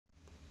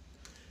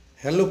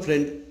Hello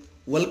friend,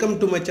 welcome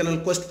to my channel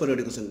Quest for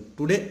Education.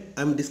 Today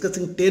I am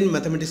discussing 10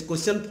 mathematics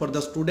questions for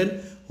the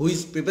student who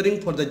is preparing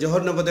for the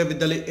Jawahar Navodaya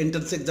Vidyalaya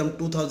entrance exam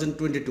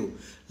 2022.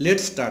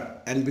 Let's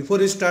start, and before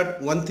we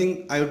start, one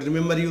thing I would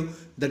remember you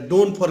that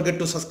don't forget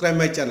to subscribe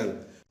my channel.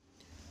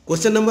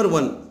 Question number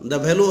 1. The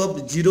value of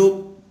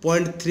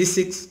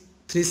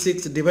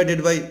 0.3636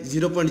 divided by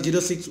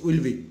 0.06 will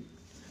be.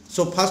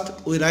 So first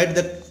we write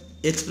the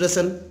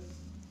expression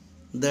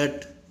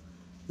that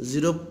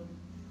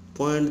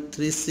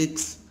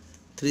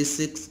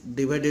 0.3636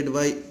 divided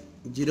by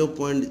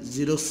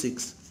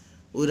 0.06.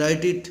 We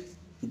write it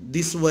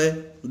this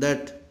way,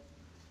 that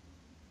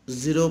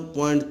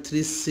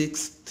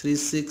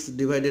 0.3636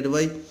 divided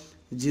by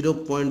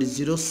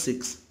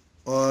 0.06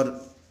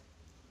 or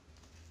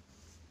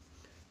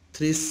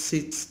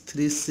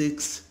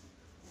 3636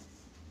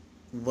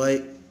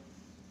 by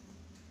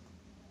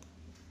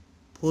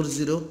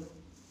 40.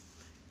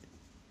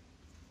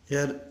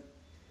 Here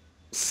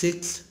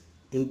 6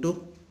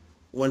 into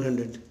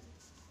 100,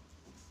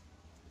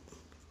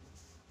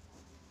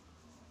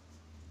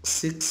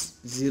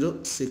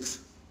 606.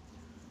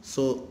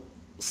 So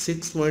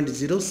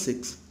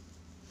 6.06.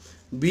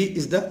 B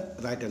is the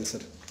right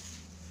answer.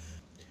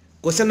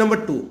 Question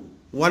number 2.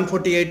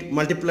 148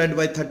 multiplied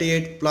by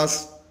 38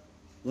 plus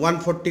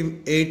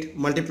 148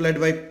 multiplied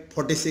by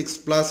 46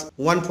 plus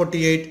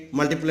 148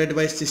 multiplied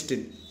by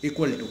 16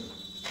 equal to.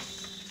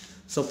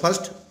 So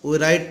first we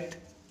write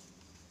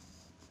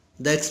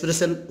the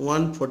expression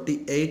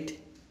 148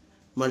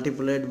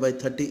 multiplied by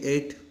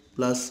 38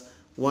 plus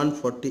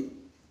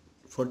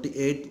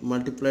 148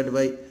 multiplied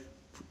by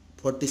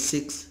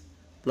 46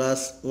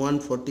 plus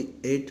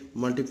 148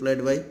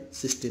 multiplied by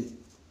 16.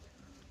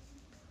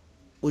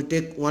 We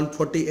take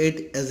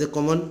 148 as a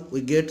common, we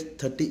get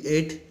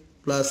 38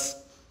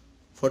 plus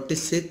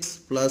 46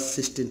 plus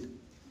 16,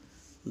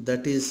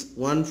 that is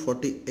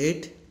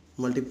 148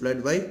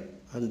 multiplied by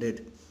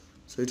 100.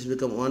 So it's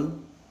become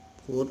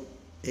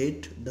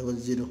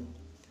 14800.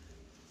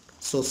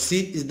 So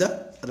C is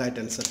the right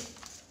answer.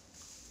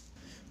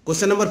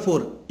 Question number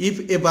 4.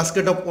 If a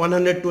basket of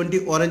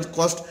 120 orange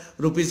cost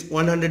rupees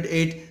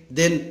 108,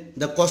 then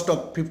the cost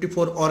of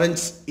 54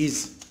 orange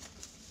is.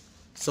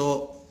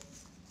 So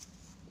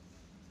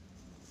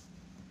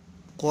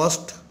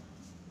cost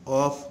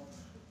of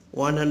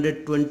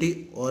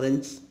 120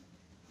 orange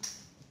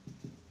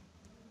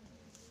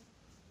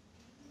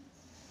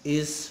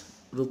is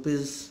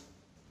rupees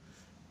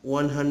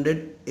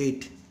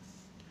 108.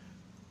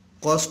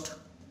 Cost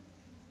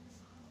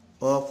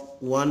of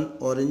one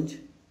orange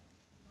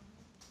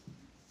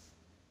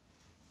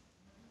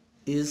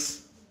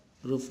is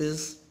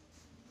rupees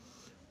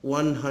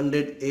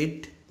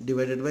 108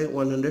 divided by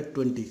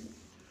 120,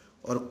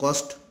 or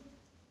cost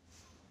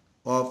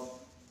of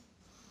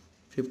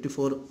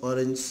 54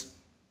 orange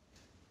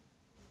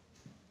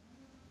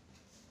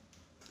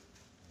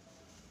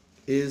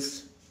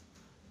is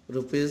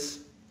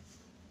rupees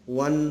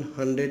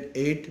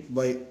 108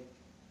 by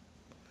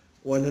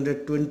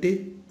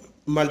 120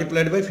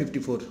 multiplied by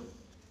 54.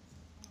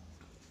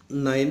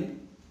 9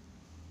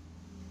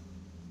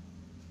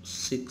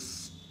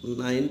 6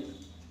 9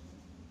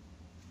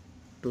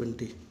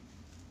 20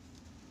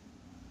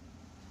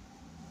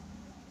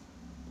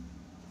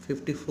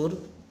 54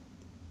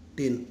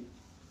 10.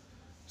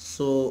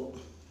 So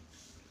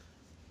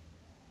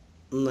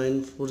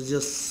 9 4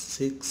 just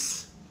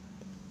 6,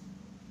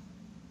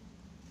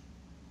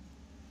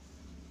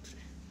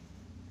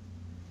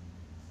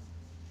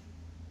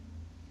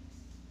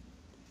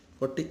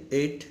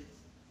 48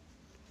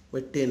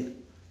 by 10,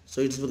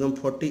 so it's become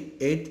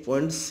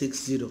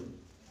 48.60.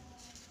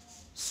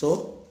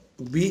 So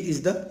B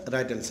is the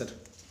right answer.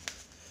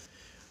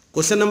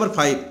 Question number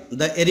 5.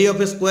 The area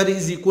of a square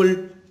is equal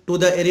to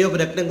the area of a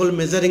rectangle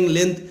measuring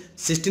length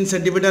 16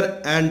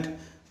 cm and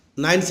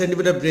 9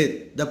 cm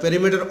breadth. The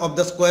perimeter of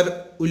the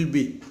square will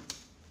be.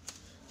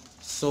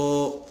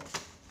 So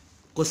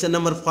question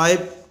number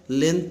 5.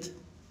 Length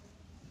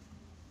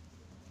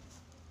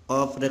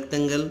of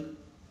rectangle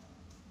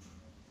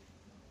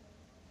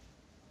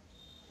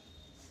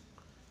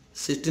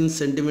 16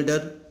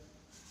 cm,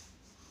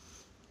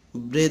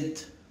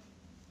 breadth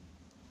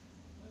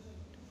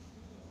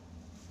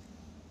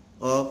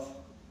of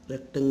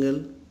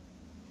rectangle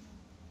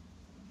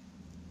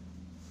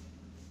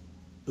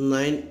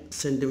 9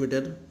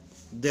 cm.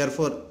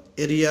 Therefore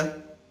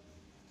area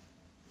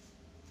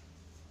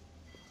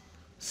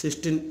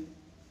 16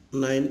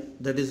 9,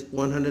 that is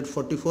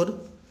 144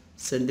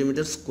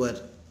 centimeter square.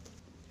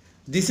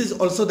 This is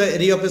also the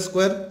area of a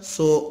square.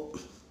 So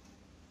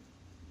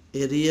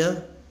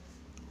area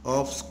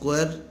of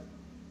square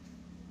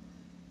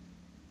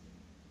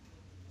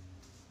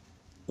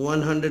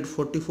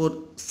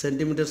 144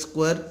 centimeter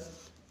square.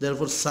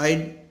 Therefore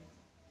side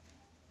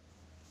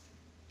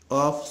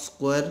of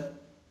square,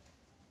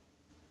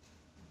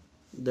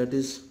 that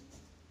is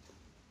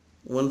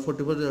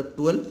 144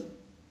 12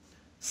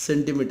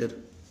 centimeter.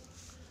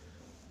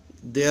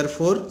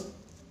 Therefore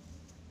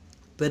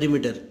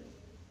perimeter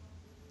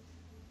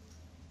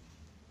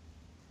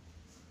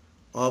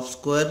of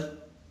square,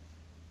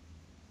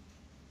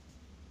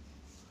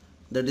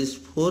 that is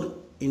 4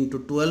 into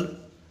 12,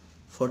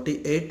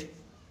 48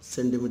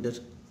 centimeter.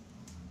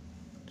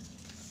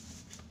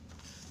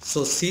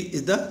 So C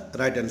is the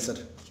right answer.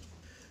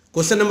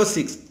 Question number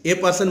 6. A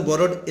person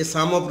borrowed a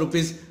sum of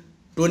rupees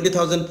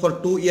 20,000 for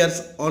 2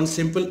 years on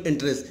simple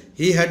interest.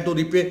 He had to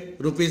repay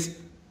rupees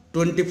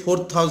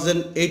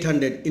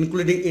 24,800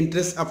 including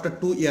interest after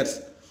 2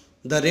 years.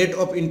 The rate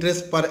of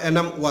interest per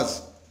annum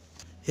was.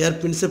 Here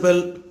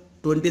principal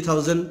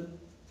 20,000,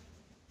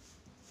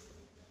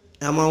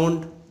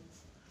 amount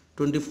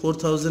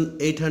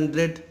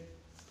 24,800,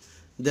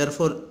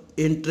 therefore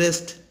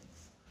interest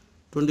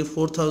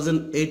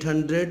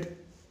 24,800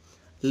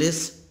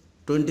 less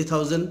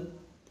 20,000,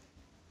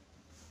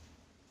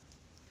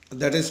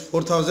 that is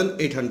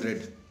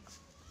 4,800,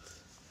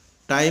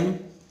 time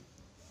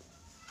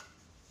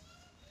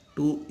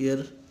 2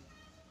 year.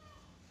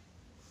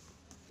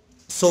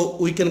 So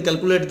we can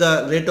calculate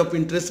the rate of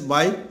interest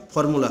by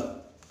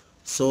formula.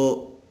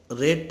 So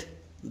rate,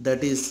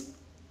 that is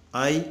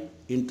I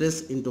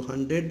interest into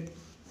 100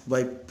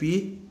 by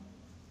P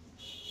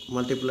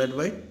multiplied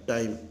by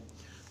time.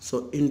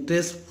 So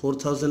interest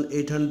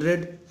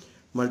 4,800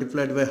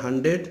 multiplied by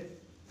 100,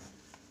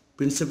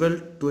 principal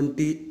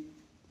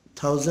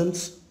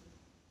 20,000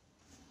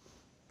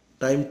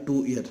 time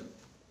 2 year.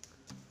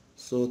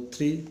 So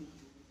 3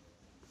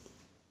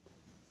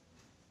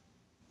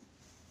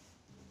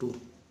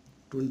 2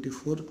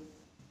 24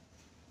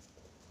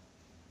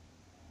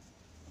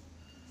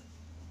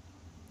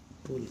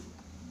 12.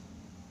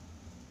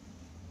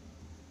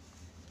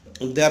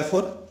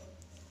 Therefore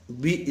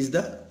B is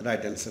the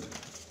right answer.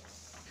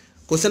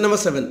 Question number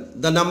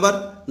 7. The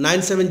number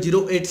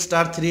 9708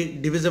 star 3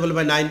 divisible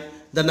by 9.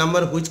 The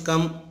number which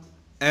come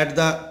at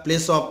the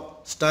place of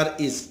star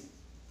is.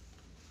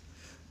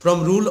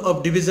 From rule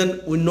of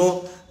division we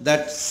know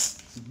that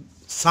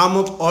sum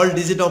of all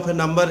digit of a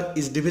number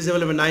is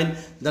divisible by 9.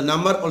 The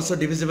number also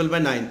divisible by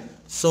 9.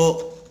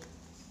 So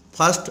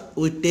first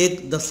we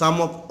take the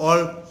sum of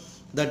all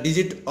the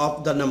digit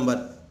of the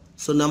number.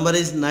 So number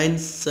is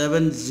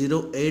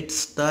 9708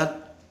 star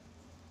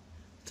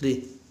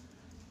 3.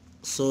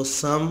 So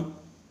sum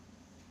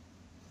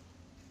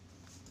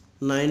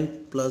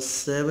 9 plus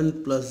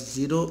 7 plus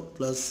 0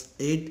 plus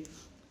 8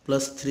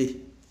 plus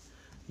 3,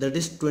 that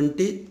is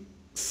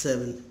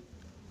 27.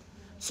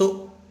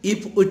 So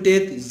if we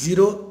take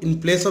 0 in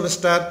place of a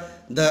star,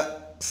 the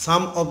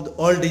sum of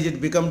all digits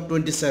become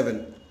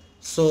 27.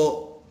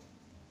 So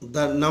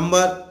the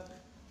number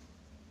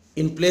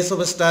in place of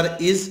a star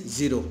is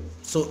 0.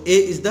 So A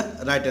is the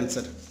right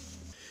answer.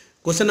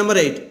 Question number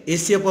 8.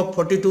 ACF of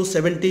 42,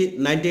 70,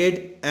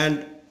 98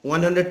 and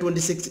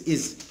 126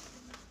 is.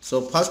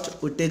 So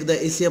first we take the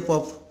ACF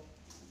of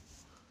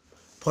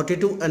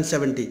 42 and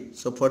 70.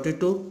 So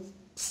 42,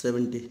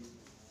 70.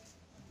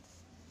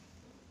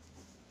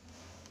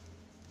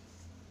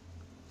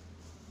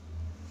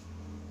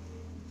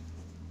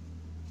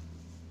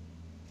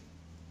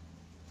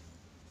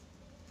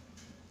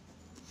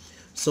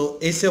 So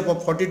ACF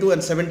of 42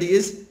 and 70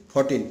 is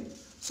 14.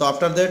 So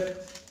after that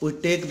we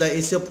take the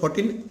ACF of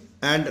 14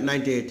 and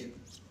 98.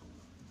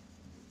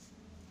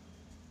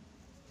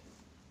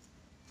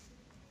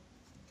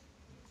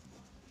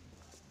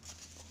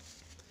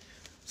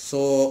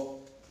 So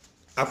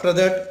after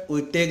that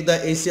we take the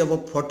ACF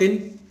of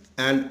 14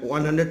 and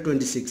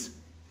 126.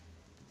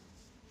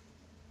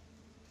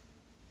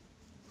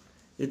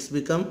 It's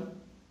become,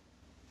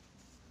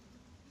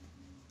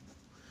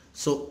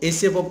 so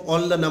ACF of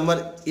all the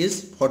number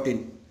is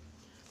 14.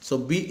 So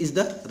B is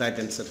the right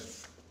answer.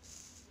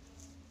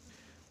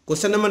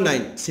 Question number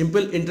 9.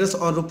 Simple interest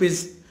on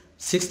rupees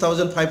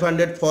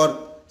 6,500 for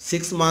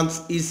 6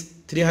 months is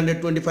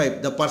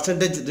 325. The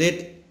percentage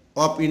rate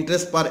of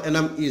interest per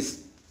annum is.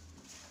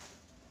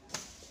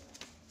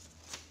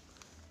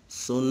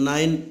 So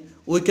 9,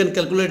 we can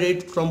calculate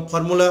it from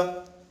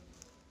formula.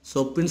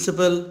 So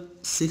principal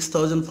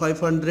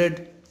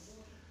 6,500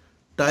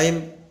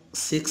 time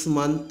 6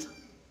 month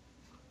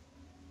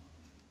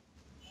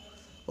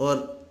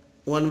or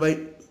 1 by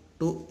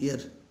 2 year.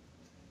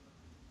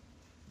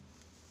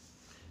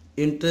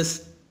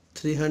 Interest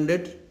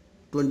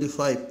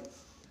 325.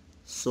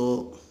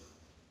 So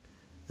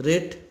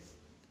rate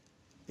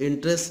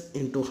interest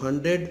into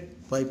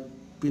 100 by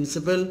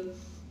principal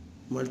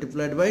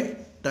multiplied by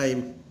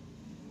time,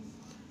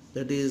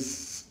 that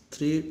is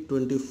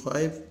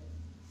 325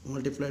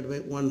 multiplied by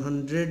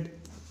 100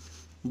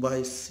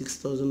 by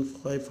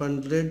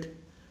 6,500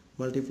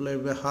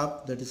 multiplied by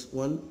half, that is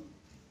 1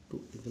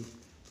 2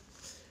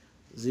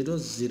 0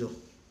 0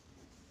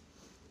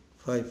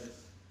 5,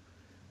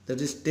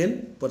 that is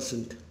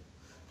 10%.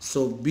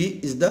 So B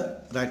is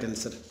the right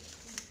answer.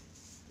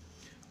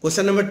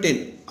 Question number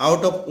 10.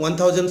 Out of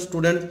 1000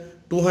 students,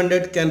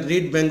 200 can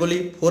read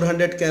Bengali,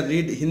 400 can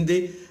read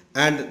Hindi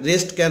and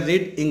rest can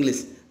read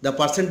English. The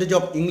percentage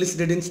of English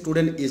reading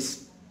student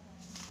is.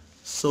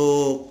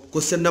 So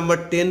question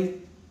number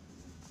 10.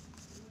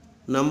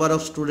 Number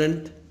of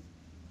student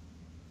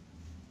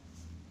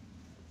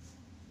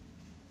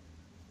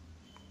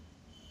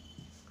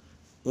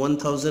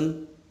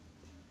 1000,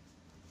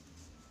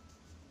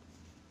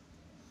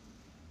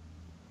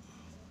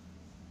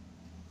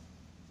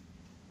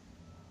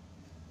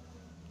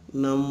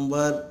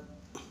 number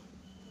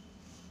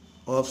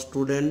of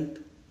student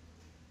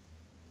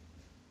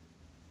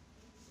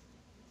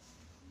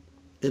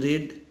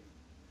read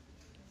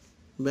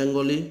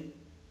Bengali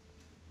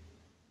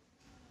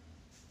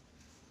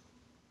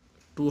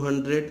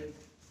 200,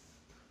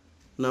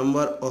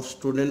 number of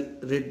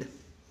student read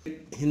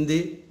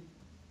Hindi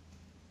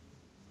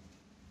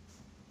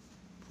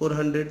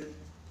 400.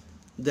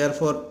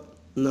 Therefore,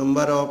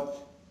 number of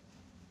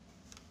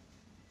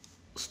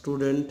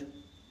student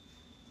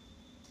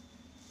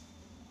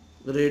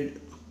read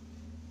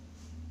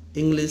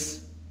English,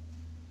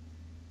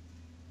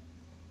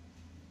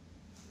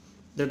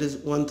 that is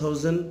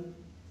 1000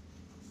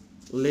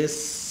 less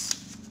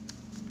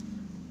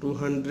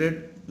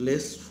 200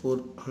 less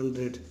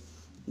 400,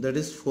 that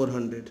is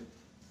 400.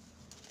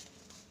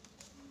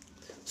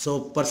 So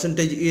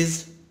percentage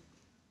is,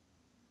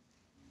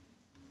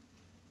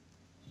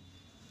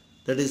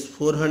 that is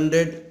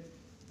 400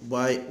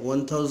 by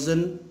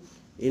 1000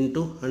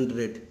 into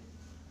 100,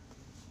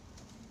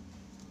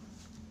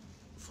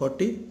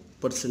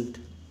 40%.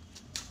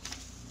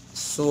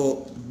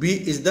 So B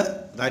is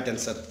the right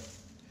answer.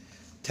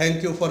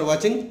 Thank you for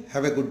watching.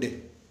 Have a good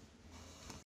day.